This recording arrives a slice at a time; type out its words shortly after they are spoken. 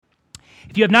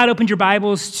If you have not opened your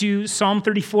Bibles to Psalm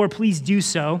 34, please do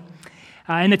so.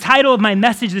 And the title of my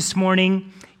message this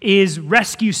morning is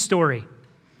Rescue Story.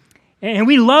 And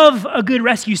we love a good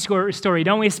rescue story,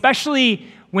 don't we? Especially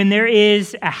when there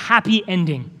is a happy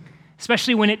ending,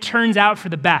 especially when it turns out for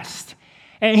the best.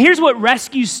 And here's what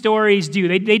rescue stories do.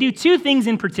 They do two things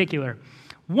in particular.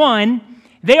 One,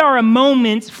 they are a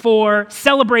moment for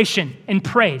celebration and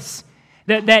praise.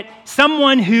 That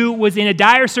someone who was in a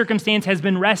dire circumstance has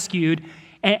been rescued,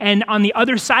 and on the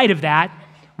other side of that,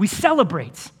 we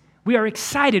celebrate. We are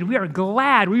excited. We are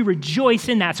glad. We rejoice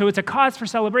in that. So it's a cause for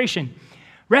celebration.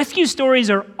 Rescue stories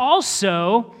are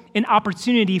also an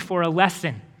opportunity for a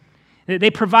lesson.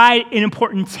 They provide an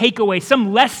important takeaway,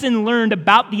 some lesson learned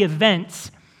about the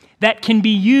events that can be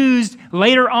used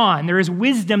later on. There is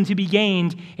wisdom to be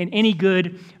gained in any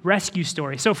good rescue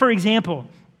story. So, for example,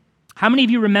 how many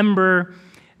of you remember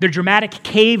the dramatic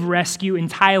cave rescue in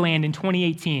Thailand in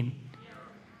 2018?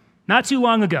 Not too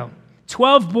long ago.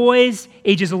 12 boys,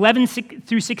 ages 11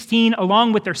 through 16,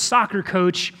 along with their soccer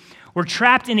coach, were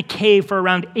trapped in a cave for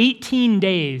around 18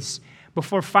 days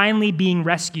before finally being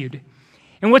rescued.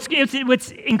 And what's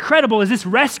incredible is this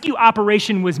rescue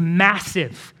operation was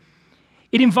massive.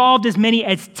 It involved as many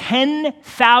as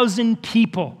 10,000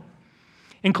 people,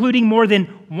 including more than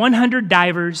 100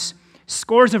 divers,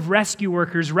 scores of rescue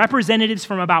workers, representatives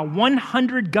from about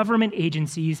 100 government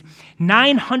agencies,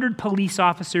 900 police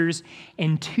officers,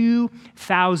 and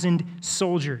 2,000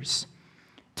 soldiers.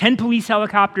 10 police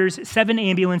helicopters, 7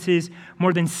 ambulances,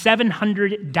 more than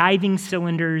 700 diving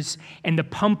cylinders, and the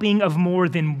pumping of more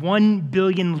than 1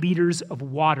 billion liters of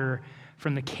water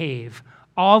from the cave.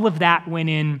 All of that went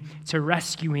in to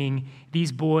rescuing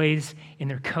these boys and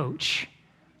their coach.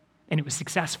 And it was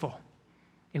successful.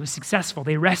 It was successful.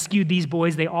 They rescued these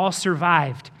boys. They all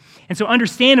survived. And so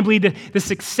understandably, the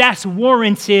success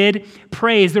warranted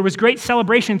praise. There was great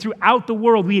celebration throughout the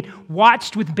world. We had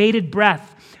watched with bated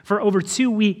breath for over 2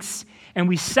 weeks, and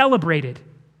we celebrated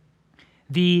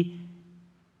the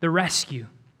rescue.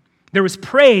 There was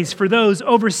praise for those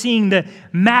overseeing the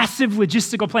massive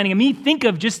logistical planning. I mean, think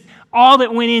of just all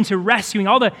that went into rescuing,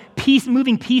 all the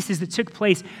moving pieces that took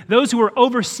place. Those who were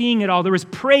overseeing it all, there was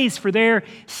praise for their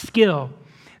skill.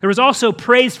 There was also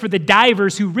praise for the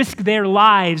divers who risked their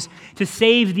lives to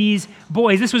save these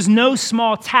boys. This was no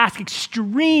small task,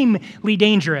 extremely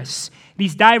dangerous.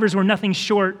 These divers were nothing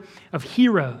short of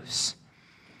heroes.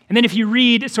 And then if you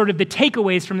read sort of the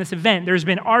takeaways from this event, there's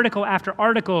been article after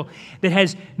article that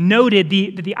has noted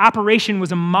that the operation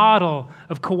was a model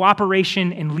of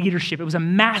cooperation and leadership. It was a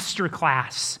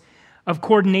masterclass of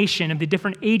coordination of the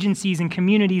different agencies and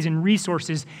communities and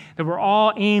resources that were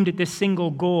all aimed at this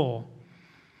single goal.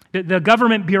 The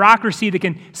government bureaucracy that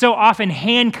can so often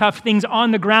handcuff things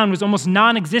on the ground was almost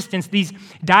non-existent. These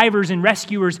divers and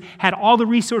rescuers had all the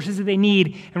resources that they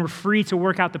need and were free to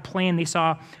work out the plan they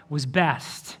saw was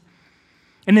best.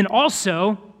 And then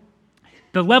also,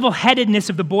 the level-headedness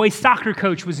of the boys' soccer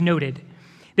coach was noted.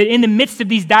 That in the midst of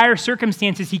these dire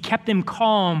circumstances, he kept them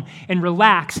calm and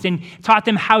relaxed and taught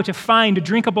them how to find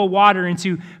drinkable water and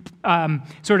to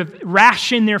sort of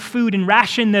ration their food and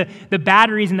ration the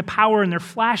batteries and the power in their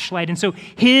flashlight. And so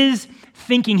his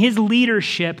thinking, his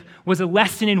leadership was a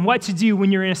lesson in what to do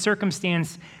when you're in a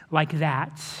circumstance like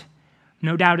that.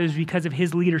 No doubt it was because of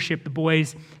his leadership the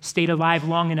boys stayed alive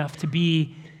long enough to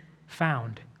be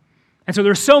found. And so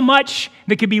there's so much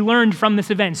that could be learned from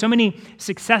this event, so many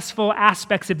successful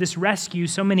aspects of this rescue,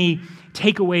 so many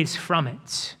takeaways from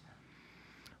it.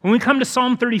 When we come to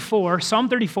Psalm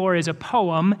 34 is a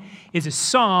poem, is a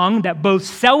song that both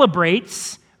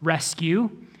celebrates rescue,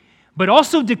 but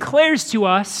also declares to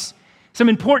us some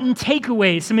important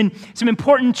takeaways, some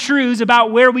important truths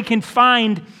about where we can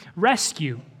find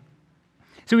rescue.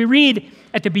 So we read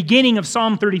at the beginning of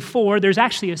Psalm 34, there's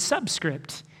actually a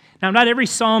subscript. Now, not every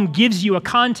psalm gives you a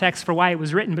context for why it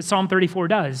was written, but Psalm 34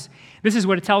 does. This is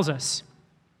what it tells us.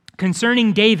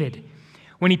 Concerning David,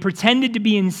 when he pretended to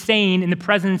be insane in the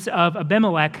presence of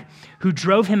Abimelech, who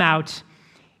drove him out,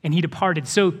 and he departed.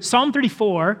 So Psalm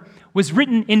 34 was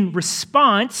written in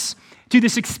response to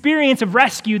this experience of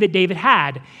rescue that David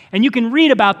had. And you can read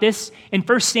about this in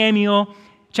 1 Samuel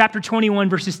chapter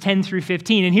 21, verses 10 through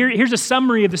 15. And here's a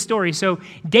summary of the story. So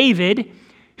David,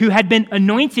 who had been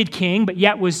anointed king, but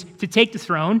yet was to take the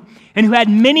throne, and who had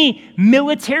many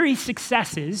military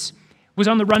successes, was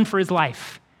on the run for his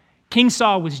life. King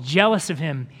Saul was jealous of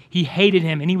him. He hated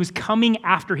him, and he was coming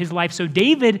after his life. So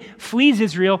David flees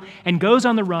Israel and goes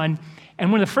on the run,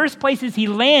 and one of the first places he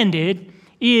landed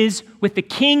is with the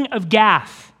king of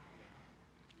Gath.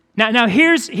 Now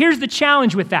here's the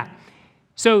challenge with that.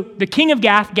 So the king of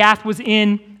Gath was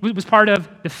in was part of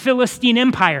the Philistine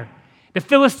Empire. The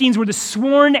Philistines were the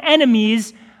sworn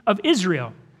enemies of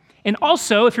Israel. And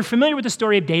also, if you're familiar with the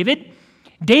story of David,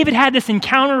 David had this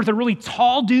encounter with a really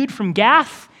tall dude from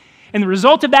Gath, and the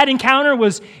result of that encounter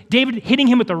was David hitting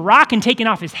him with a rock and taking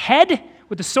off his head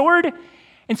with a sword.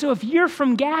 And so if you're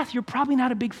from Gath, you're probably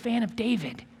not a big fan of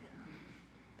David.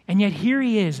 And yet here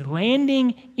he is,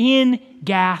 landing in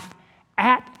Gath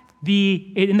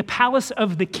in the palace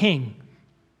of the king.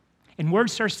 And word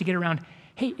starts to get around,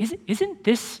 hey, isn't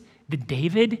this the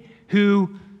David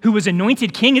who was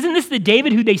anointed king? Isn't this the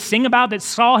David who they sing about that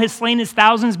Saul has slain his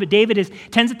thousands, but David his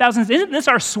tens of thousands? Isn't this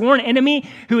our sworn enemy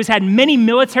who has had many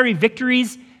military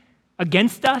victories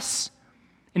against us?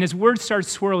 And as word starts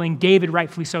swirling, David,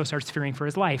 rightfully so, starts fearing for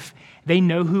his life. They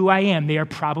know who I am. They are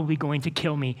probably going to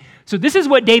kill me. So this is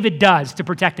what David does to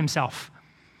protect himself.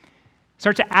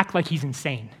 Start to act like he's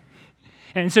insane.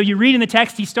 And so you read in the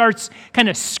text, he starts kind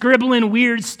of scribbling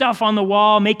weird stuff on the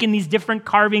wall, making these different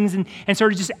carvings and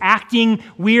sort of just acting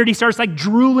weird. He starts like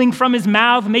drooling from his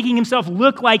mouth, making himself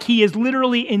look like he is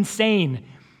literally insane.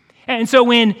 And so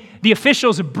when the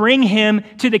officials bring him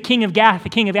to the king of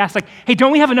Gath's like, hey,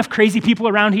 don't we have enough crazy people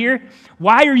around here?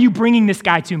 Why are you bringing this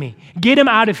guy to me? Get him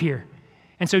out of here.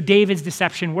 And so David's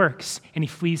deception works, and he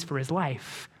flees for his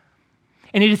life.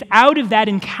 And it is out of that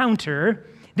encounter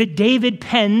that David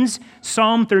pens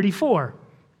Psalm 34.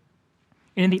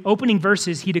 And in the opening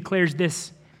verses, he declares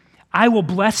this: I will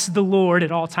bless the Lord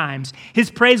at all times.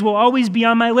 His praise will always be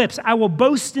on my lips. I will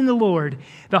boast in the Lord.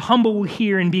 The humble will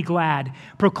hear and be glad.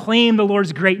 Proclaim the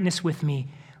Lord's greatness with me.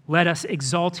 Let us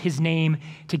exalt his name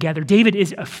together. David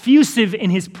is effusive in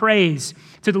his praise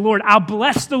to the Lord. I'll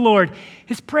bless the Lord.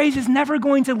 His praise is never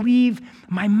going to leave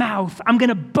my mouth. I'm going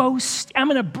to boast. I'm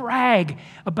going to brag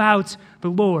about the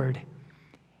Lord.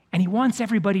 And he wants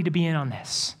everybody to be in on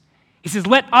this. He says,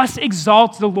 let us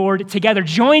exalt the Lord together.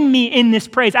 Join me in this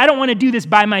praise. I don't want to do this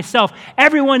by myself.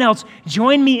 Everyone else,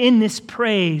 join me in this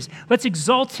praise. Let's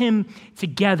exalt him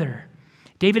together.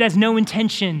 David has no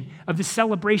intention of the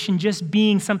celebration just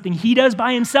being something he does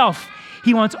by himself.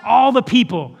 He wants all the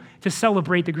people to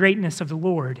celebrate the greatness of the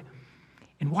Lord.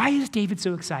 And why is David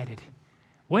so excited?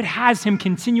 What has him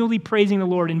continually praising the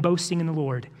Lord and boasting in the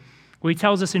Lord? Well, he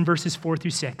tells us in verses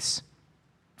 4-6.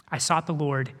 I sought the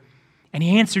Lord, and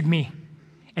he answered me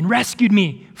and rescued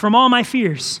me from all my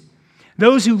fears.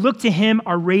 Those who look to him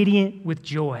are radiant with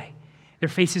joy. Their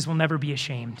faces will never be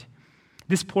ashamed.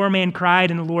 This poor man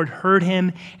cried, and the Lord heard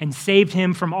him and saved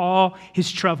him from all his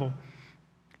trouble.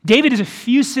 David is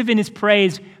effusive in his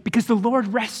praise because the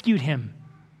Lord rescued him.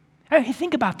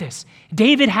 Think about this.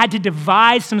 David had to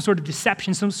devise some sort of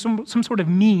deception, some sort of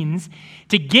means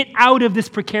to get out of this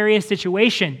precarious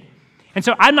situation. And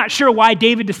so I'm not sure why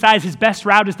David decides his best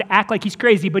route is to act like he's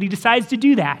crazy, but he decides to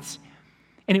do that.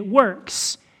 And it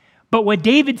works. But what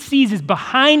David sees is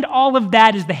behind all of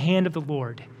that is the hand of the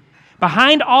Lord.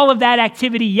 Behind all of that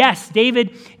activity, yes,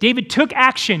 David took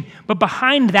action, but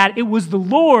behind that, it was the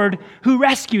Lord who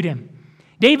rescued him.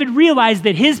 David realized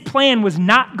that his plan was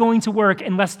not going to work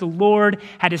unless the Lord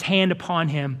had his hand upon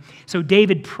him. So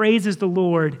David praises the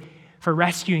Lord for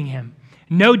rescuing him.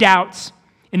 No doubts.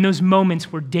 In those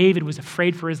moments where David was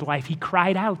afraid for his life, he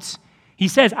cried out. He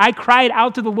says, I cried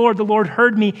out to the Lord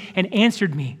heard me and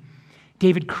answered me.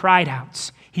 David cried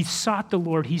out. He sought the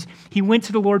Lord. He went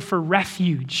to the Lord for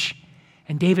refuge.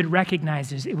 And David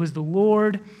recognizes it was the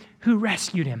Lord who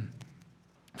rescued him.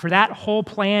 For that whole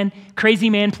plan, crazy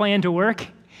man plan to work,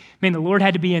 man, the Lord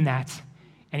had to be in that.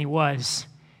 And he was.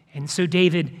 And so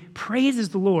David praises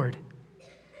the Lord.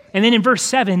 And then in verse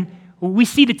 7, we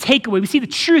see the takeaway. We see the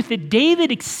truth that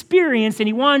David experienced, and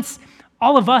he wants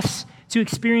all of us to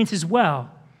experience as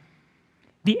well.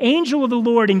 The angel of the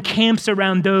Lord encamps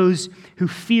around those who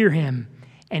fear him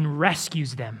and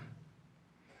rescues them.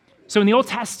 So in the Old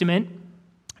Testament,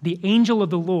 the angel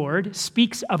of the Lord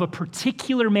speaks of a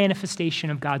particular manifestation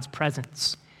of God's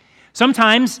presence.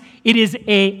 Sometimes it is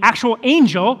an actual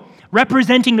angel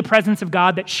representing the presence of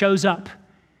God that shows up.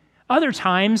 Other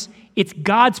times, it's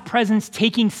God's presence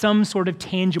taking some sort of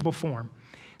tangible form.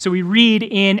 So we read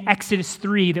in Exodus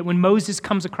 3 that when Moses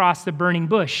comes across the burning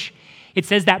bush, it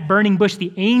says that burning bush,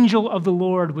 the angel of the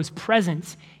Lord was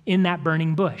present in that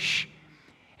burning bush.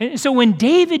 And so when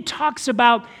David talks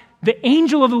about the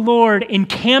angel of the Lord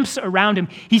encamps around him,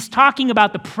 he's talking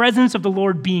about the presence of the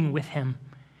Lord being with him.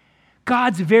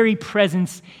 God's very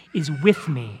presence is with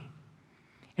me.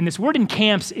 And this word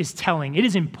encamps is telling. It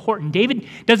is important. David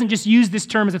doesn't just use this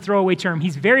term as a throwaway term.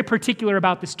 He's very particular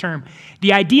about this term.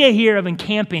 The idea here of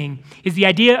encamping is the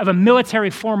idea of a military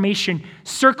formation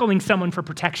circling someone for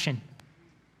protection.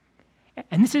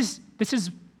 And this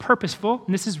is purposeful,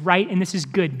 and this is right, and this is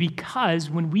good, because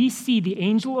when we see the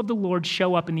angel of the Lord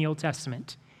show up in the Old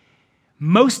Testament,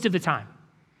 most of the time,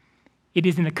 it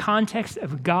is in the context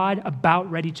of God about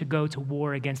ready to go to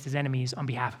war against his enemies on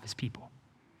behalf of his people.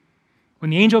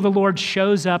 When the angel of the Lord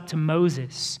shows up to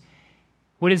Moses,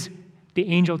 what does the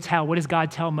angel tell? What does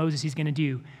God tell Moses he's going to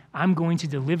do? I'm going to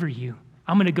deliver you.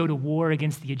 I'm going to go to war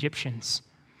against the Egyptians.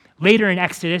 Later in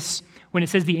Exodus, when it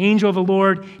says the angel of the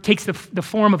Lord takes the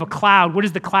form of a cloud, what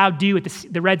does the cloud do at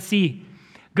the Red Sea?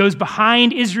 Goes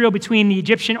behind Israel between the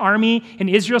Egyptian army and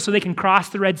Israel so they can cross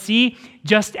the Red Sea,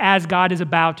 just as God is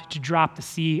about to drop the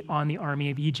sea on the army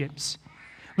of Egypt.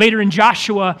 Later in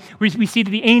Joshua, we see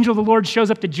that the angel of the Lord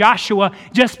shows up to Joshua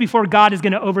just before God is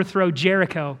going to overthrow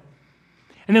Jericho.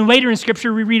 And then later in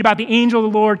Scripture, we read about the angel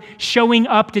of the Lord showing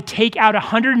up to take out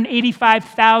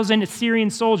 185,000 Assyrian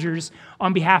soldiers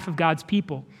on behalf of God's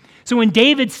people. So when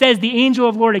David says the angel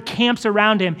of the Lord encamps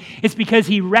around him, it's because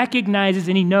he recognizes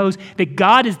and he knows that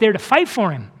God is there to fight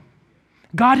for him.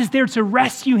 God is there to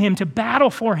rescue him, to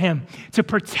battle for him, to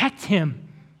protect him.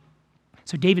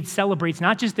 So David celebrates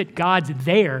not just that God's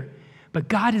there, but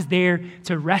God is there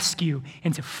to rescue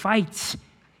and to fight.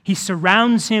 He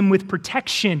surrounds him with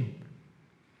protection.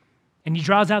 And he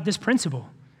draws out this principle.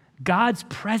 God's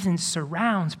presence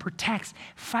surrounds, protects,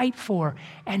 fights for,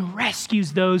 and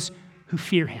rescues those who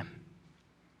fear him.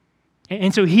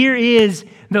 And so here is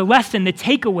the lesson, the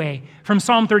takeaway from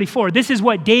Psalm 34. This is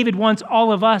what David wants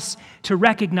all of us to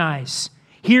recognize.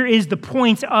 Here is the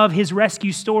point of his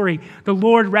rescue story. The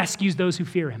Lord rescues those who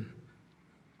fear him.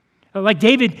 Like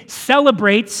David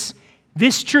celebrates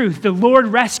this truth, the Lord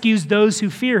rescues those who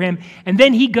fear him, and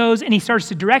then he goes and he starts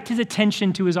to direct his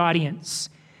attention to his audience.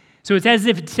 So it's as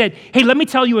if it said, hey, let me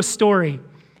tell you a story.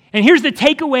 And here's the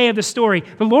takeaway of the story.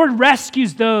 The Lord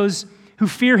rescues those who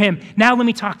fear him. Now let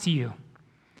me talk to you.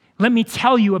 Let me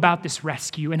tell you about this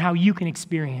rescue and how you can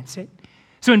experience it.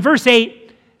 So in verse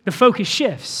 8, the focus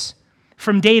shifts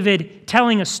from David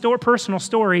telling a personal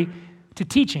story to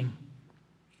teaching.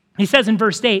 He says in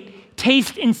verse 8,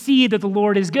 taste and see that the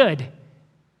Lord is good.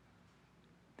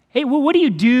 Hey, well, what do you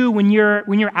do when you're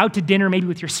out to dinner, maybe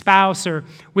with your spouse or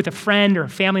with a friend or a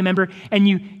family member, and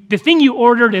the thing you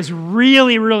ordered is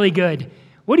really, really good?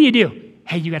 What do?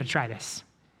 Hey, you got to try this.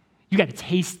 You got to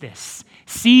taste this.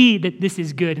 See that this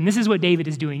is good. And this is what David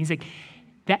is doing. He's like,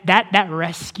 that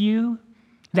rescue,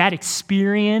 that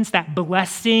experience, that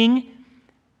blessing,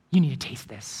 you need to taste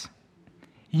this.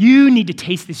 You need to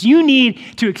taste this. You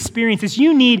need to experience this.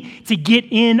 You need to get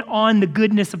in on the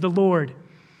goodness of the Lord.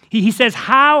 He says,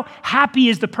 how happy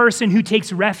is the person who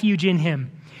takes refuge in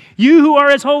him? You who are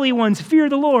his holy ones, fear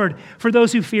the Lord. For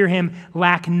those who fear him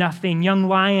lack nothing. Young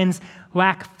lions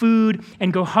lack food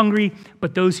and go hungry,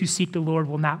 but those who seek the Lord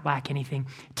will not lack anything.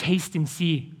 Taste and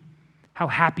see how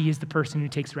happy is the person who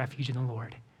takes refuge in the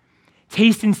Lord.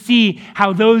 Taste and see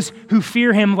how those who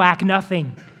fear him lack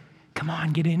nothing. Come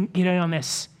on, get in on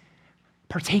this.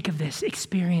 Partake of this,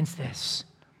 experience this.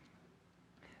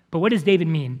 But what does David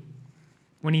mean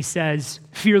when he says,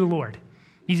 fear the Lord?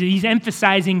 He's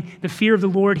emphasizing the fear of the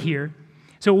Lord here.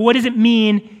 So what does it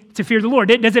mean to fear the Lord?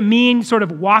 Does it mean sort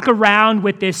of walk around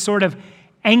with this sort of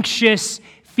anxious,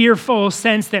 fearful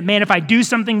sense that, man, if I do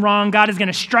something wrong, God is going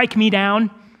to strike me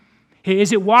down?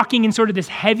 Is it walking in sort of this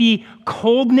heavy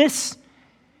coldness?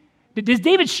 Does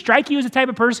David strike you as the type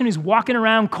of person who's walking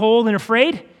around cold and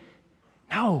afraid?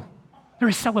 No. There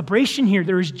is celebration here.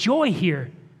 There is joy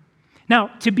here. Now,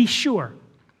 to be sure,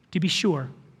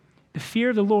 the fear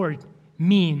of the Lord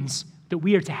means that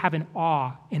we are to have an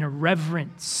awe and a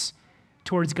reverence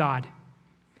towards God.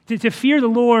 To fear the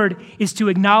Lord is to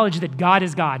acknowledge that God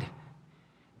is God,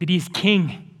 that he is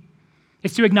king.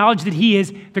 It's to acknowledge that he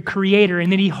is the creator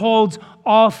and that he holds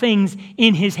all things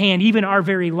in his hand, even our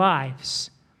very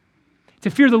lives. To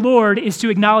fear the Lord is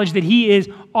to acknowledge that he is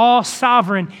all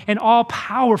sovereign and all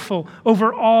powerful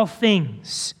over all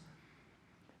things.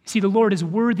 See, the Lord is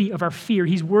worthy of our fear.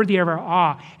 He's worthy of our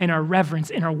awe and our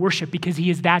reverence and our worship because he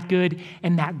is that good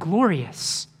and that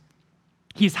glorious.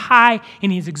 He is high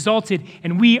and he is exalted,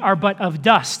 and we are but of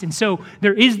dust. And so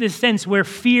there is this sense where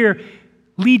fear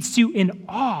leads to an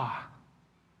awe.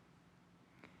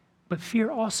 But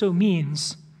fear also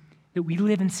means that we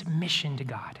live in submission to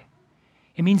God.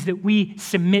 It means that we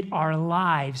submit our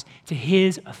lives to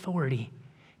his authority,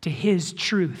 to his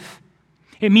truth.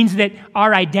 It means that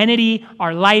our identity,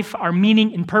 our life, our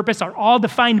meaning, and purpose are all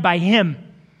defined by him.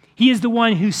 He is the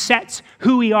one who sets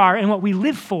who we are and what we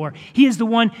live for. He is the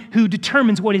one who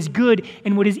determines what is good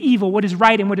and what is evil, what is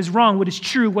right and what is wrong, what is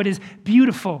true, what is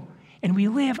beautiful. And we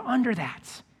live under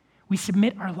that. We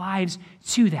submit our lives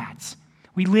to that.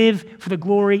 We live for the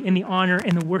glory and the honor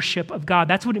and the worship of God.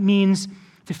 That's what it means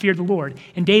to fear the Lord.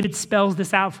 And David spells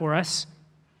this out for us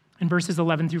in verses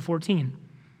 11 through 14.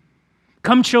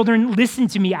 Come, children, listen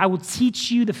to me. I will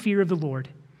teach you the fear of the Lord.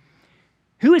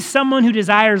 Who is someone who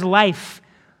desires life,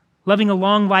 loving a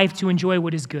long life to enjoy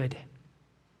what is good?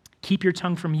 Keep your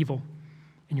tongue from evil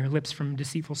and your lips from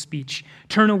deceitful speech.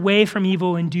 Turn away from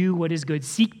evil and do what is good.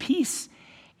 Seek peace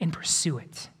and pursue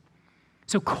it.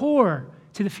 So core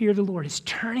to the fear of the Lord is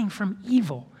turning from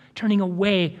evil, turning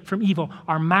away from evil.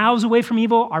 Our mouths away from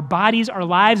evil, our bodies, our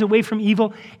lives away from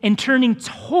evil, and turning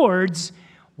towards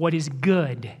what is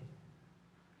good.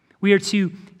 We are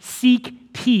to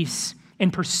seek peace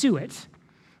and pursue it.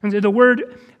 And the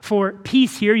word for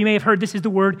peace here, you may have heard this is the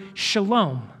word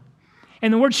shalom.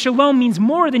 And the word shalom means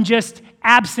more than just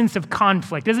absence of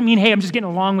conflict. It doesn't mean, hey, I'm just getting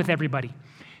along with everybody.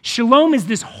 Shalom is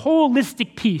this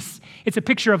holistic peace. It's a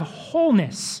picture of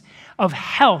wholeness, of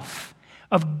health,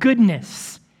 of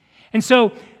goodness. And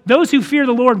so those who fear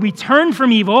the Lord, we turn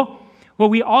from evil, but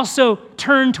we also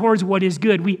turn towards what is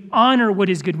good. We honor what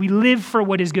is good. We live for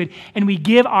what is good. And we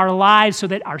give our lives so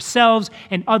that ourselves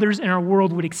and others in our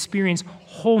world would experience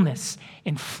wholeness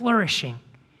and flourishing.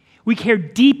 We care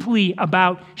deeply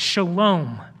about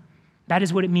shalom. That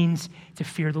is what it means to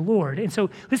fear the Lord. And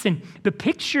so, listen, the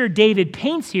picture David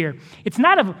paints here, it's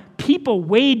not of people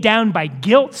weighed down by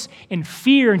guilt and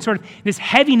fear and sort of this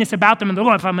heaviness about them. And,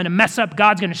 oh, if I'm going to mess up,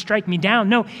 God's going to strike me down.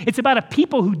 No, it's about a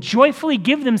people who joyfully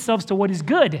give themselves to what is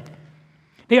good.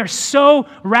 They are so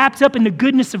wrapped up in the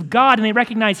goodness of God, and they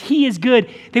recognize He is good,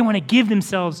 they want to give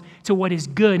themselves to what is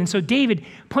good. And so David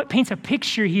paints a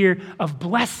picture here of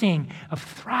blessing, of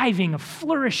thriving, of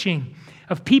flourishing,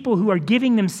 of people who are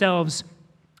giving themselves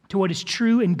to what is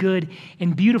true and good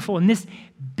and beautiful. And this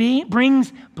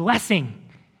brings blessing.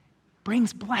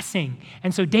 Brings blessing.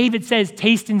 And so David says,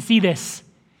 taste and see this.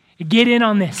 Get in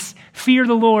on this. Fear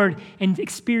the Lord and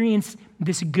experience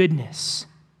this goodness.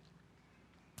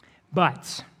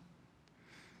 But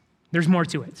there's more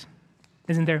to it,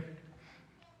 isn't there?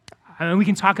 I mean, we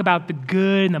can talk about the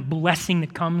good and the blessing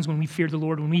that comes when we fear the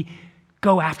Lord, when we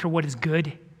go after what is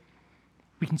good.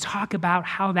 We can talk about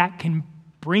how that can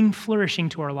bring flourishing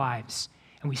to our lives.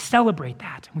 And we celebrate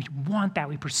that. And we want that.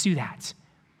 We pursue that.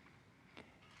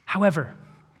 However,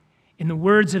 in the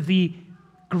words of the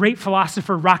great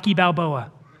philosopher Rocky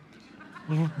Balboa,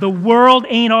 the world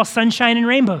ain't all sunshine and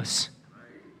rainbows.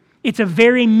 It's a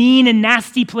very mean and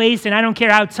nasty place, and I don't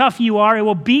care how tough you are, it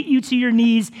will beat you to your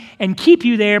knees and keep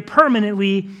you there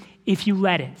permanently if you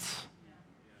let it.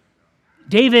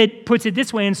 David puts it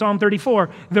this way in Psalm 34,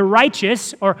 the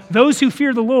righteous, or those who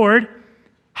fear the Lord,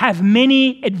 have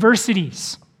many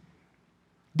adversities.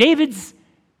 David's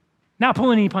not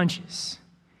pulling any punches.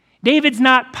 David's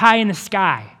not pie in the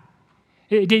sky.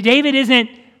 David isn't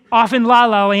off in la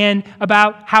la land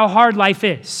about how hard life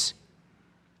is.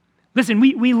 Listen,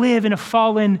 we live in a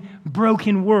fallen,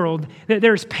 broken world.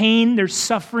 There's pain, there's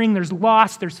suffering, there's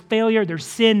loss, there's failure, there's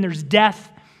sin, there's death.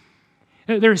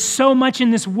 There's so much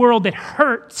in this world that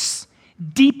hurts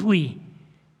deeply.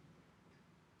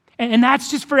 And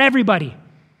that's just for everybody.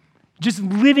 Just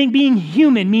living, being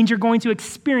human means you're going to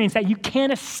experience that. You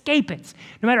can't escape it.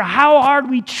 No matter how hard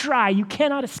we try, you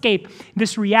cannot escape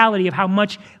this reality of how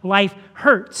much life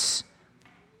hurts.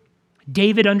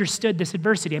 David understood this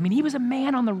adversity. I mean, he was a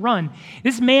man on the run.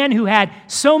 This man who had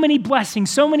so many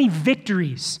blessings, so many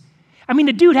victories. I mean,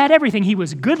 the dude had everything. He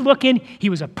was good looking, he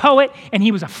was a poet, and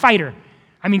he was a fighter.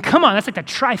 I mean, come on, that's like the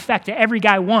trifecta every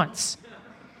guy wants.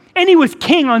 And he was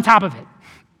king on top of it.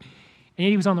 And yet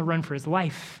he was on the run for his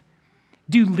life.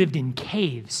 Dude lived in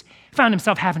caves, found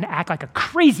himself having to act like a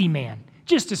crazy man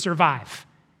just to survive.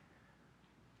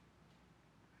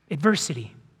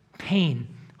 Adversity, pain,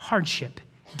 hardship,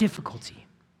 difficulty.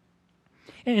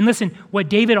 And listen, what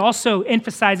David also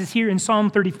emphasizes here in Psalm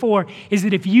 34 is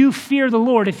that if you fear the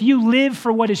Lord, if you live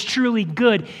for what is truly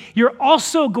good, you're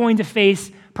also going to face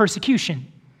persecution.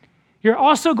 You're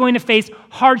also going to face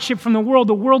hardship from the world.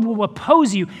 The world will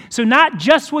oppose you. So not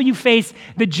just will you face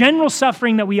the general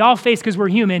suffering that we all face because we're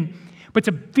human, but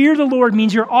to fear the Lord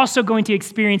means you're also going to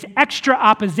experience extra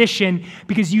opposition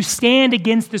because you stand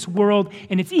against this world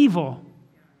and its evil.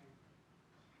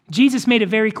 Jesus made it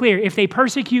very clear, if they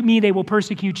persecute me, they will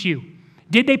persecute you.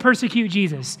 Did they persecute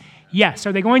Jesus? Yes.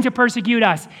 Are they going to persecute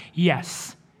us?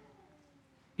 Yes.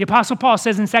 The Apostle Paul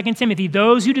says in 2 Timothy,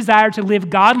 those who desire to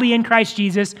live godly in Christ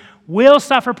Jesus will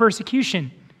suffer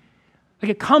persecution.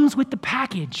 Like it comes with the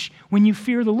package when you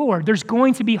fear the Lord. There's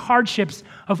going to be hardships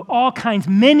of all kinds,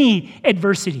 many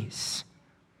adversities.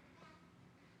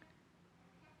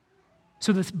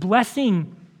 So this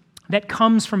blessing that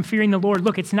comes from fearing the Lord,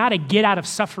 look, it's not a get out of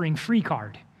suffering free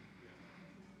card,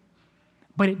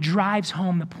 but it drives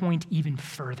home the point even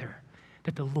further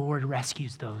that the Lord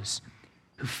rescues those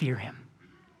who fear him.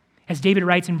 As David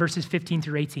writes in verses 15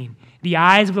 through 18, the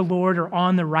eyes of the Lord are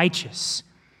on the righteous,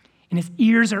 and his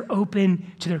ears are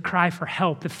open to their cry for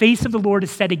help. The face of the Lord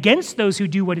is set against those who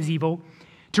do what is evil,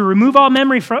 to remove all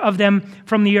memory of them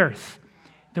from the earth.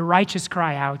 The righteous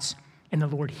cry out, and the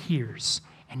Lord hears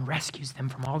and rescues them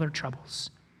from all their troubles.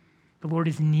 The Lord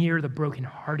is near the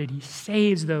brokenhearted. He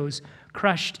saves those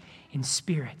crushed in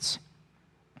spirit.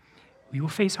 We will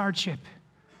face hardship.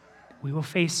 We will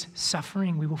face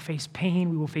suffering. We will face pain.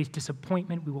 We will face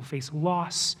disappointment. We will face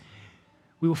loss.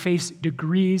 We will face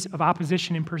degrees of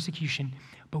opposition and persecution.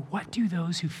 But what do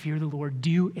those who fear the Lord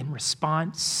do in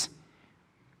response?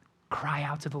 Cry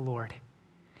out to the Lord.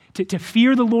 To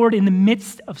fear the Lord in the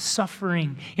midst of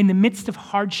suffering, in the midst of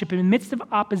hardship, in the midst of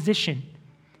opposition,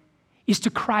 is to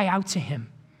cry out to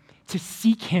him, to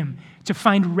seek him, to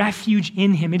find refuge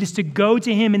in him. It is to go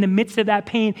to him in the midst of that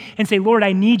pain and say, Lord,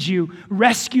 I need you.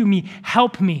 Rescue me.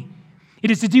 Help me.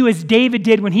 It is to do as David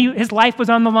did when his life was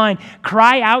on the line.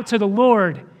 Cry out to the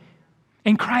Lord,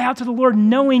 and cry out to the Lord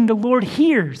knowing the Lord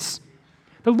hears.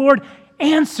 The Lord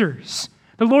answers.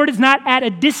 The Lord is not at a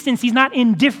distance. He's not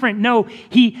indifferent. No,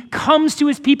 he comes to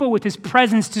his people with his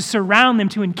presence to surround them,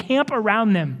 to encamp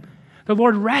around them. The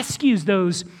Lord rescues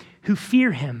those who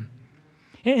fear him.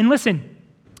 And listen,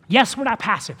 yes, we're not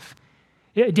passive.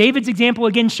 David's example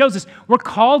again shows us we're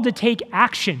called to take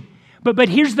action. But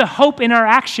here's the hope in our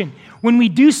action. When we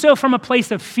do so from a place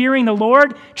of fearing the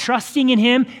Lord, trusting in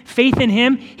him, faith in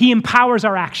him, he empowers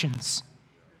our actions.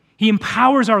 He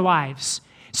empowers our lives.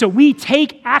 So we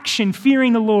take action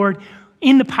fearing the Lord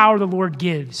in the power the Lord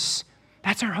gives.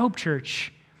 That's our hope,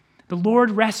 church. The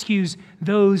Lord rescues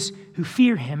those who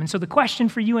fear him. And so the question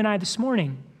for you and I this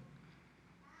morning,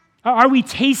 are we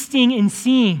tasting and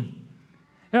seeing?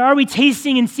 Are we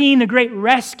tasting and seeing the great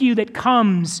rescue that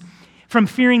comes from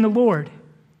fearing the Lord?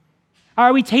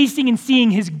 Are we tasting and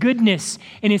seeing his goodness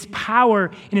and his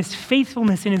power and his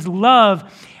faithfulness and his love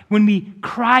when we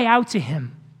cry out to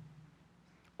him?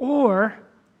 Or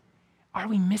are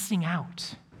we missing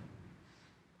out?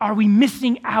 Are we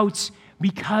missing out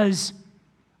because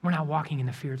we're not walking in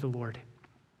the fear of the Lord?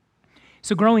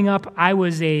 So growing up, I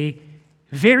was a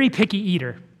very picky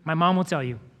eater. My mom will tell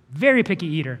you, very picky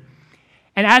eater.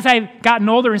 And as I've gotten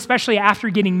older, especially after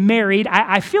getting married,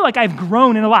 I feel like I've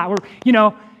grown in a lot.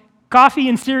 Coffee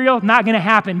and cereal, not going to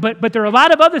happen. But there are a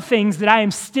lot of other things that I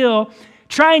am still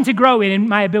trying to grow in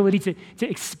my ability to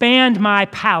expand my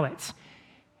palate.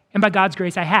 And by God's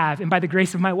grace, I have. And by the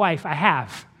grace of my wife, I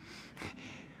have.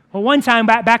 Well, one time,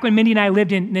 back when Mindy and I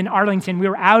lived in Arlington, we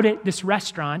were out at this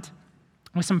restaurant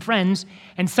with some friends,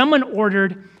 and someone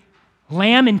ordered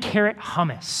lamb and carrot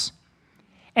hummus.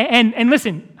 And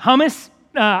listen, hummus,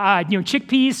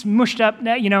 chickpeas mushed up,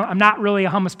 I'm not really a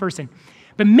hummus person.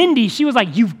 But Mindy, she was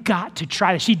like, you've got to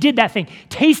try this. She did that thing.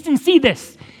 Taste and see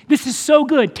this. This is so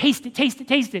good. Taste it, taste it,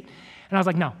 taste it. And I was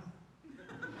like, no.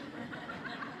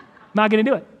 Not going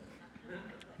to do it.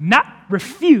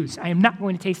 Refuse. I am not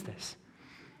going to taste this.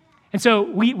 And so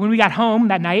when we got home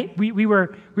that night, we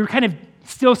were kind of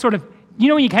still sort of,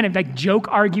 when you kind of like joke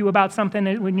argue about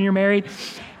something when you're married?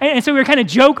 And so we were kind of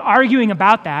joke arguing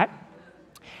about that.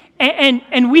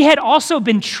 And we had also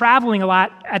been traveling a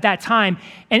lot at that time.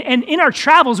 And in our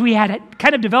travels, we had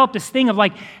kind of developed this thing of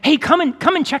like, hey, come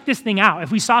and check this thing out.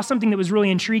 If we saw something that was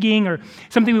really intriguing or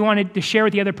something we wanted to share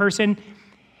with the other person.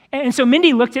 And so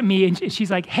Mindy looked at me and she's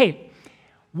like, hey,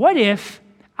 what if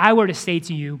I were to say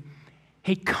to you,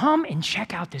 hey, come and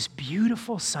check out this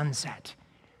beautiful sunset?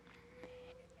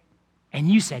 And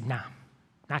you said, nah,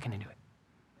 not going to do it.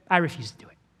 I refuse to do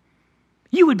it.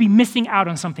 You would be missing out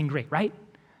on something great, right?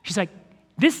 She's like,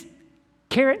 this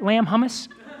carrot lamb hummus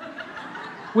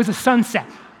was a sunset.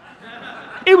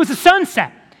 It was a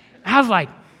sunset. I was like,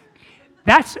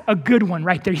 that's a good one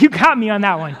right there. You got me on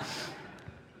that one.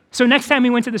 So next time we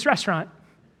went to this restaurant,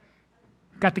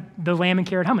 got the lamb and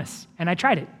carrot hummus, and I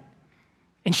tried it.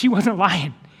 And she wasn't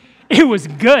lying. It was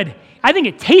good. I think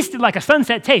it tasted like a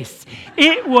sunset tastes.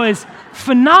 It was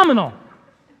phenomenal.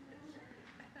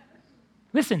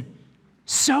 Listen,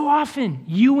 so often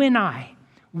you and I,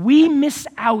 we miss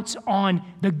out on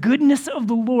the goodness of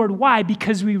the Lord. Why?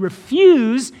 Because we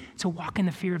refuse to walk in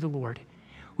the fear of the Lord.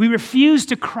 We refuse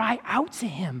to cry out to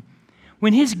him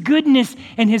when his goodness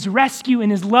and his rescue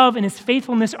and his love and his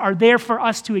faithfulness are there for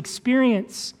us to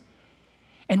experience.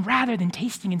 And rather than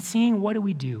tasting and seeing, what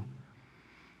do?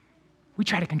 We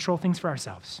try to control things for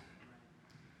ourselves.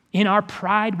 In our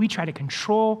pride, we try to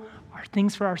control our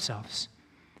things for ourselves.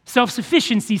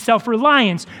 self-sufficiency,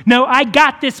 self-reliance. No, I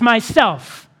got this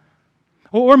myself.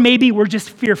 Or maybe we're just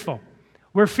fearful.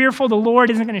 We're fearful the Lord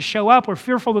isn't going to show up. We're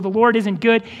fearful that the Lord isn't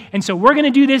good. And so we're going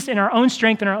to do this in our own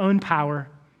strength and our own power.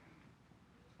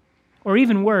 Or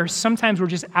even worse, sometimes we're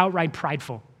just outright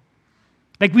prideful.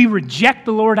 Like we reject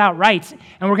the Lord outright, and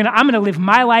I'm going to live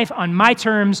my life on my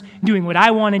terms, doing what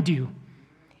I want to do.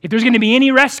 If there's going to be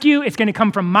any rescue, it's going to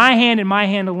come from my hand and my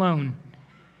hand alone.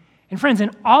 And friends,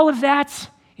 in all of that,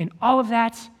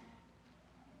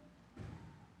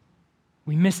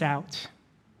 we miss out.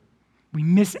 We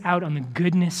miss out on the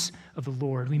goodness of the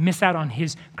Lord. We miss out on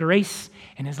His grace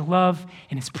and His love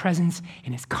and His presence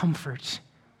and His comfort.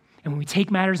 And when we take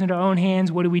matters into our own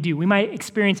hands, what do? We might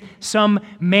experience some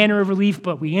manner of relief,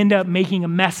 but we end up making a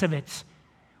mess of it.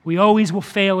 We always will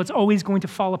fail. It's always going to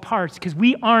fall apart because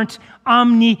we aren't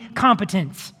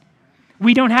omnicompetent.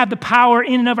 We don't have the power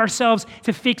in and of ourselves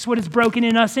to fix what is broken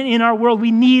in us and in our world. We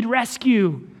need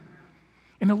rescue.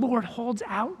 And the Lord holds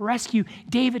out rescue.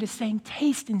 David is saying,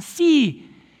 taste and see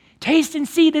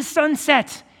this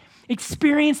sunset.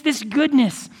 Experience this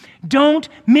goodness. Don't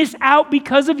miss out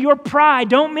because of your pride.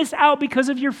 Don't miss out because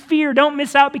of your fear. Don't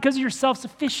miss out because of your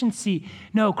self-sufficiency.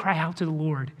 No, cry out to the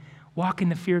Lord. Walk in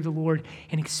the fear of the Lord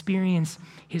and experience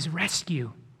His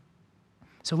rescue.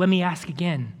 So let me ask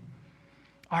again,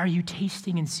 are you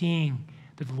tasting and seeing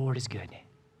that the Lord is good?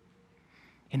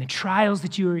 In the trials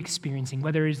that you are experiencing,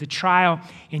 whether it's a trial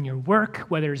in your work,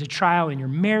 whether it's a trial in your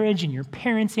marriage, in your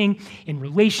parenting, in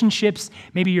relationships,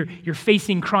 maybe you're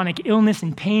facing chronic illness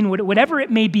and pain, whatever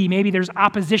it may be, maybe there's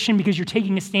opposition because you're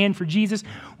taking a stand for Jesus,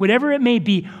 whatever it may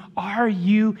be, are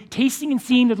you tasting and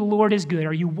seeing that the Lord is good?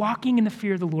 Are you walking in the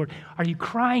fear of the Lord? Are you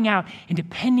crying out and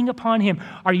depending upon Him?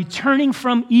 Are you turning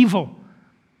from evil?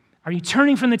 Are you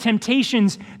turning from the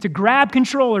temptations to grab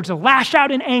control or to lash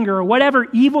out in anger or whatever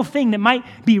evil thing that might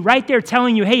be right there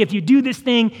telling you, hey, if you do this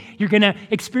thing, you're going to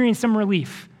experience some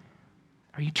relief?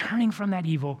 Are you turning from that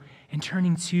evil and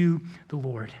turning to the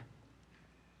Lord?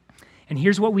 And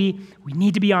here's what we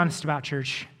need to be honest about,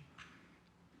 church.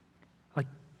 Like,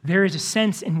 there is a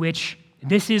sense in which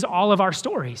this is all of our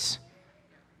stories.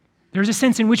 There's a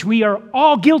sense in which we are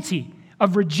all guilty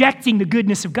of rejecting the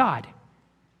goodness of God.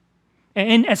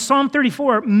 And as Psalm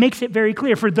 34 makes it very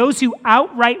clear, for those who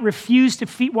outright refuse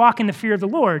to walk in the fear of the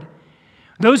Lord,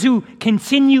 those who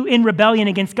continue in rebellion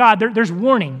against God, there's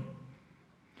warning.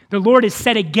 The Lord is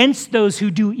set against those who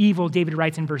do evil, David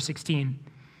writes in verse 16.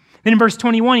 Then in verse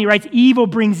 21, he writes, evil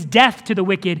brings death to the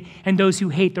wicked, and those who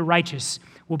hate the righteous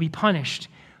will be punished.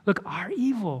 Look, our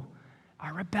evil,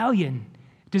 our rebellion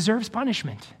deserves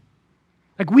punishment.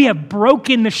 Like we have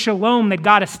broken the shalom that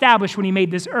God established when He made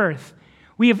this earth.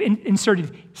 We have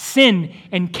inserted sin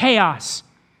and chaos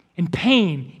and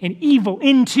pain and evil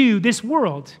into this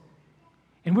world.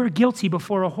 And we're guilty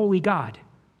before a holy God.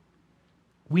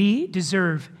 We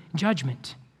deserve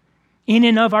judgment. In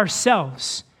and of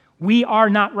ourselves, we are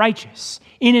not righteous.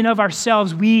 In and of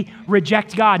ourselves, we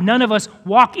reject God. None of us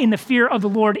walk in the fear of the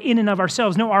Lord in and of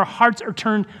ourselves. No, our hearts are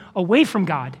turned away from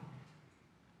God.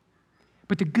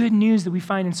 But the good news that we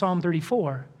find in Psalm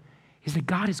 34 is that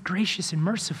God is gracious and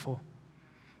merciful.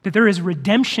 That there is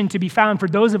redemption to be found for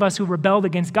those of us who rebelled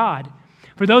against God,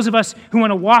 for those of us who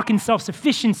want to walk in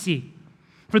self-sufficiency,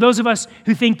 for those of us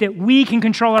who think that we can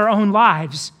control our own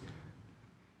lives.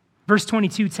 Verse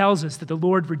 22 tells us that the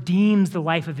Lord redeems the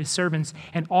life of His servants,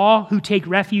 and all who take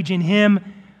refuge in Him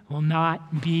will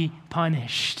not be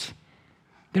punished.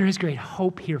 There is great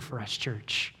hope here for us,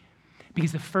 church,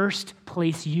 because the first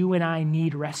place you and I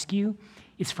need rescue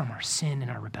is from our sin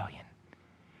and our rebellion.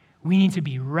 We need to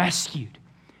be rescued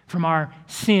from our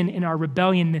sin and our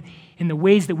rebellion in the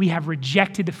ways that we have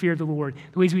rejected the fear of the Lord,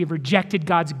 the ways we have rejected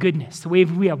God's goodness, the ways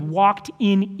we have walked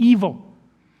in evil,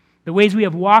 the ways we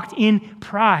have walked in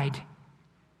pride.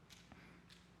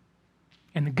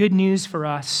 And the good news for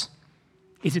us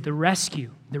is that the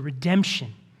rescue, the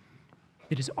redemption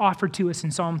that is offered to us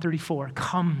in Psalm 34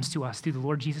 comes to us through the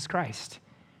Lord Jesus Christ.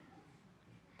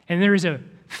 And there is a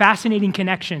fascinating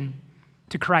connection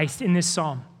to Christ in this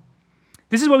psalm.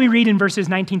 This is what we read in verses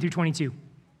 19 through 22.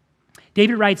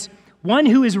 David writes, one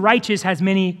who is righteous has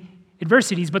many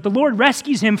adversities, but the Lord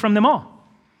rescues him from them all.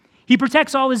 He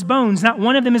protects all his bones, not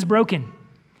one of them is broken.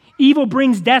 Evil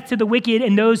brings death to the wicked,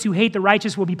 and those who hate the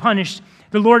righteous will be punished.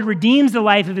 The Lord redeems the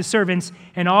life of His servants,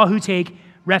 and all who take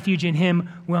refuge in Him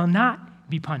will not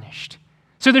be punished.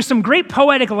 So there's some great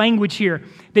poetic language here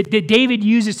that David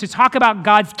uses to talk about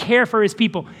God's care for His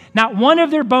people. Not one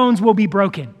of their bones will be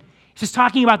broken. He's just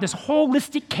talking about this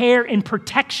holistic care and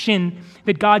protection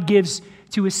that God gives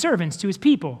to His servants, to His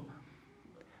people.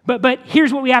 But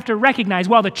here's what we have to recognize.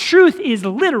 While the truth is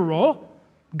literal,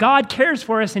 God cares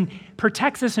for us and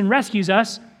protects us and rescues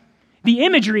us, the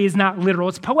imagery is not literal,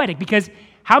 it's poetic. Because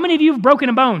how many of you have broken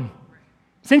a bone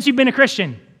since you've been a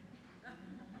Christian?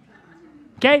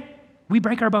 Okay? We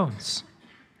break our bones.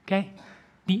 Okay?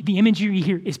 The imagery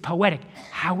here is poetic.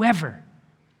 However,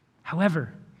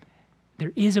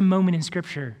 there is a moment in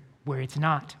Scripture where it's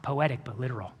not poetic but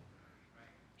literal.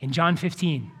 In John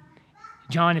 15,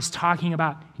 John is talking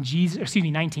about Jesus,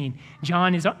 19,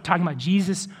 John is talking about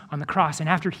Jesus on the cross. And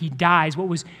after he dies, what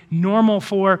was normal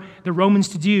for the Romans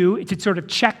to do, to sort of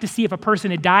check to see if a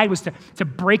person had died, was to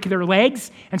break their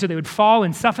legs. And so they would fall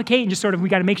and suffocate and just sort of, we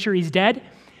got to make sure he's dead.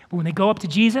 But when they go up to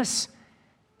Jesus,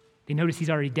 they notice he's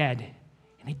already dead.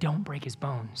 And they don't break his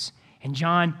bones. And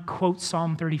John quotes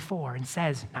Psalm 34 and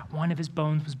says, not one of his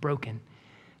bones was broken.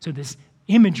 So this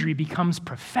imagery becomes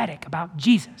prophetic about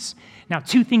Jesus. Now,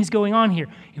 two things going on here.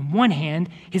 In one hand,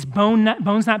 his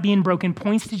bones not being broken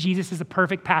points to Jesus as the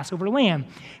perfect Passover lamb.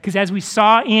 Because as we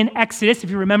saw in Exodus, if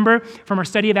you remember from our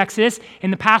study of Exodus,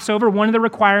 in the Passover, one of the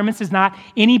requirements is not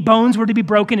any bones were to be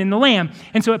broken in the lamb.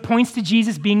 And so it points to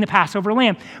Jesus being the Passover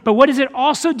lamb. But what does it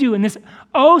also do in this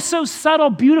oh so subtle,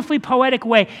 beautifully poetic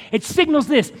way? It signals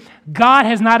this: God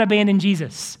has not abandoned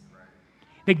Jesus.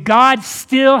 That God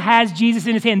still has Jesus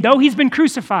in his hand. Though he's been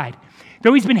crucified,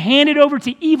 though he's been handed over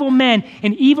to evil men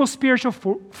and evil spiritual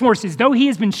forces, though he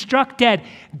has been struck dead,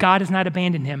 God has not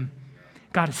abandoned him.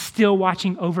 God is still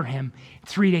watching over him.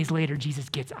 3 days later, Jesus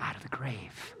gets out of the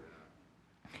grave.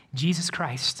 Jesus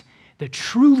Christ, the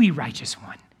truly righteous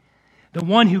one, the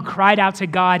one who cried out to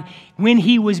God when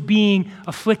he was being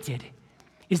afflicted,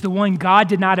 is the one God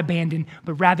did not abandon,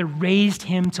 but rather raised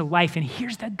him to life. And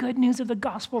here's the good news of the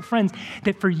gospel, friends,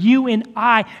 that for you and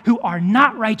I who are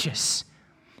not righteous,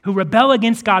 who rebel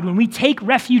against God, when we take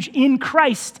refuge in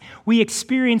Christ, we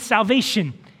experience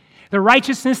salvation. The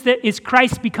righteousness that is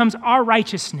Christ becomes our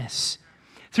righteousness.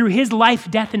 Through his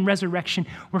life, death, and resurrection,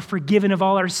 we're forgiven of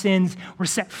all our sins. We're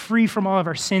set free from all of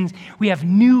our sins. We have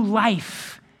new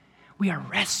life. We are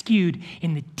rescued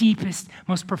in the deepest,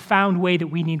 most profound way that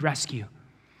we need rescue.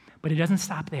 But it doesn't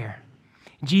stop there.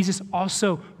 Jesus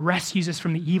also rescues us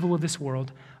from the evil of this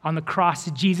world. On the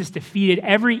cross, Jesus defeated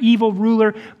every evil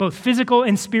ruler, both physical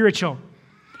and spiritual.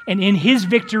 And in his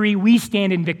victory, we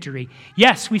stand in victory.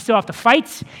 Yes, we still have to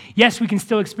fight. Yes, we can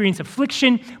still experience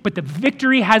affliction, but the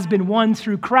victory has been won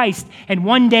through Christ. And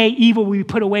one day, evil will be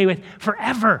put away with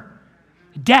forever.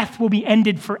 Death will be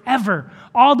ended forever.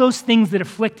 All those things that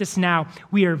afflict us now,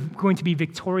 we are going to be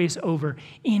victorious over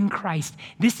in Christ.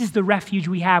 This is the refuge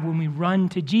we have when we run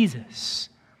to Jesus.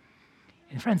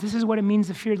 And friends, this is what it means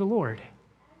to fear the Lord.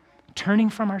 Turning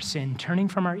from our sin, turning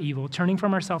from our evil, turning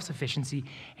from our self-sufficiency,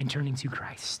 and turning to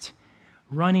Christ.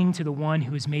 Running to the one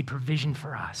who has made provision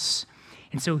for us.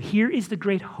 And so here is the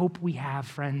great hope we have,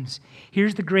 friends.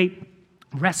 Here's the great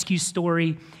rescue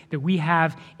story that we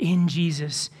have in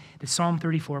Jesus that Psalm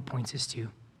 34 points us to.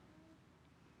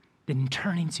 That in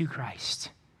turning to Christ,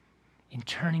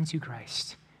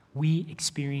 we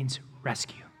experience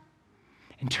rescue.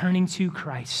 In turning to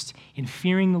Christ, in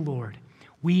fearing the Lord,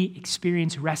 we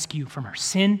experience rescue from our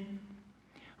sin,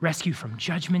 rescue from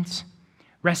judgment,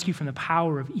 rescue from the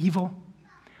power of evil,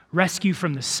 rescue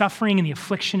from the suffering and the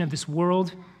affliction of this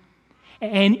world.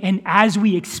 And as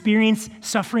we experience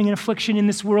suffering and affliction in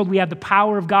this world, we have the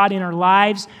power of God in our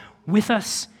lives with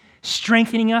us,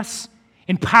 strengthening us,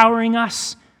 empowering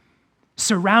us,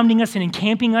 surrounding us and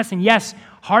encamping us. And yes,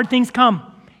 hard things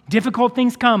come, difficult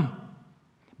things come.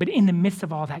 But in the midst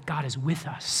of all that, God is with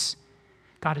us.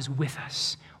 God is with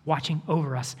us, watching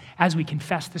over us. As we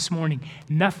confess this morning,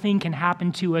 nothing can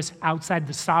happen to us outside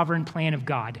the sovereign plan of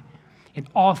God. And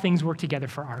all things work together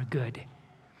for our good.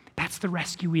 That's the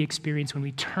rescue we experience when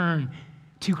we turn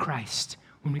to Christ,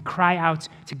 when we cry out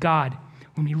to God,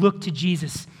 when we look to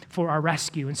Jesus for our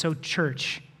rescue. And so,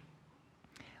 church,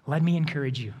 let me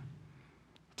encourage you.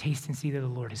 Taste and see that the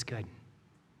Lord is good.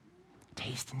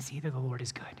 Taste and see that the Lord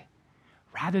is good.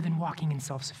 Rather than walking in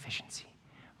self-sufficiency,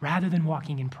 rather than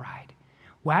walking in pride,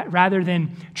 rather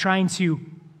than trying to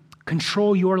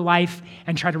control your life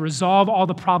and try to resolve all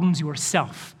the problems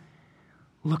yourself,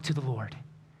 look to the Lord.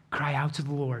 Cry out to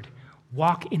the Lord.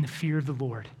 Walk in the fear of the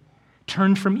Lord.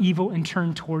 Turn from evil and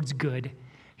turn towards good.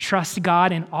 Trust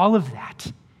God in all of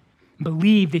that.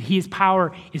 Believe that his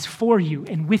power is for you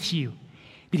and with you.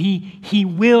 That he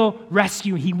will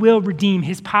rescue, he will redeem.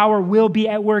 His power will be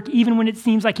at work even when it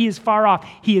seems like he is far off.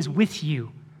 He is with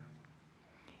you.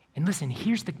 And listen,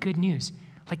 here's the good news.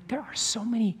 Like, there are so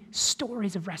many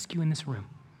stories of rescue in this room.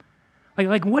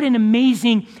 Like what an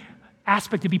amazing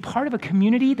aspect to be part of a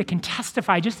community that can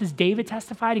testify just as David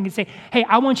testified and can say, hey,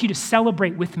 I want you to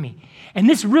celebrate with me. And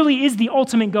this really is the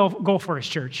ultimate goal for us,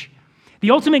 church. The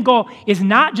ultimate goal is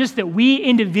not just that we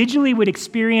individually would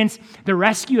experience the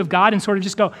rescue of God and sort of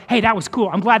just go, hey, that was cool.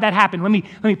 I'm glad that happened. Let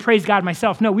me praise God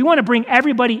myself. No, we want to bring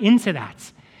everybody into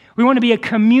that. We want to be a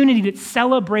community that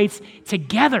celebrates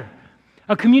together,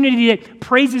 a community that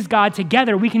praises God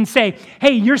together. We can say,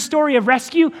 hey, your story of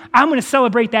rescue, I'm going to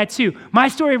celebrate that too. My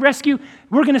story of rescue,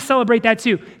 we're going to celebrate that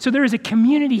too. So there is a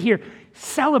community here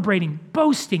celebrating,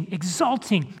 boasting,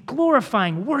 exalting,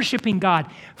 glorifying, worshiping God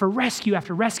for rescue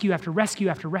after rescue after rescue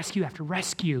after rescue after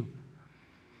rescue.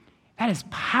 That is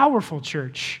powerful,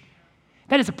 church.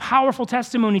 That is a powerful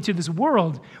testimony to this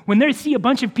world when they see a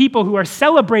bunch of people who are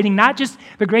celebrating not just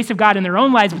the grace of God in their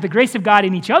own lives, but the grace of God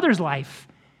in each other's life.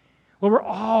 Well, we're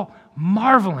all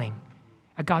marveling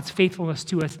at God's faithfulness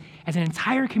to us as an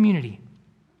entire community.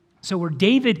 So where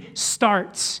David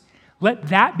starts, let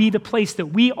that be the place that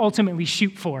we ultimately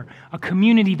shoot for, a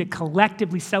community that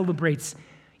collectively celebrates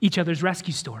each other's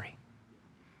rescue story,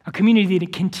 a community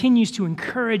that continues to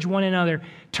encourage one another.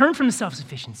 Turn from the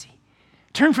self-sufficiency,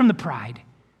 turn from the pride,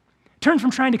 turn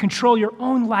from trying to control your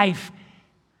own life,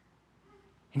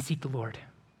 and seek the Lord,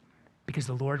 because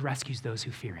the Lord rescues those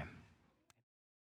who fear him.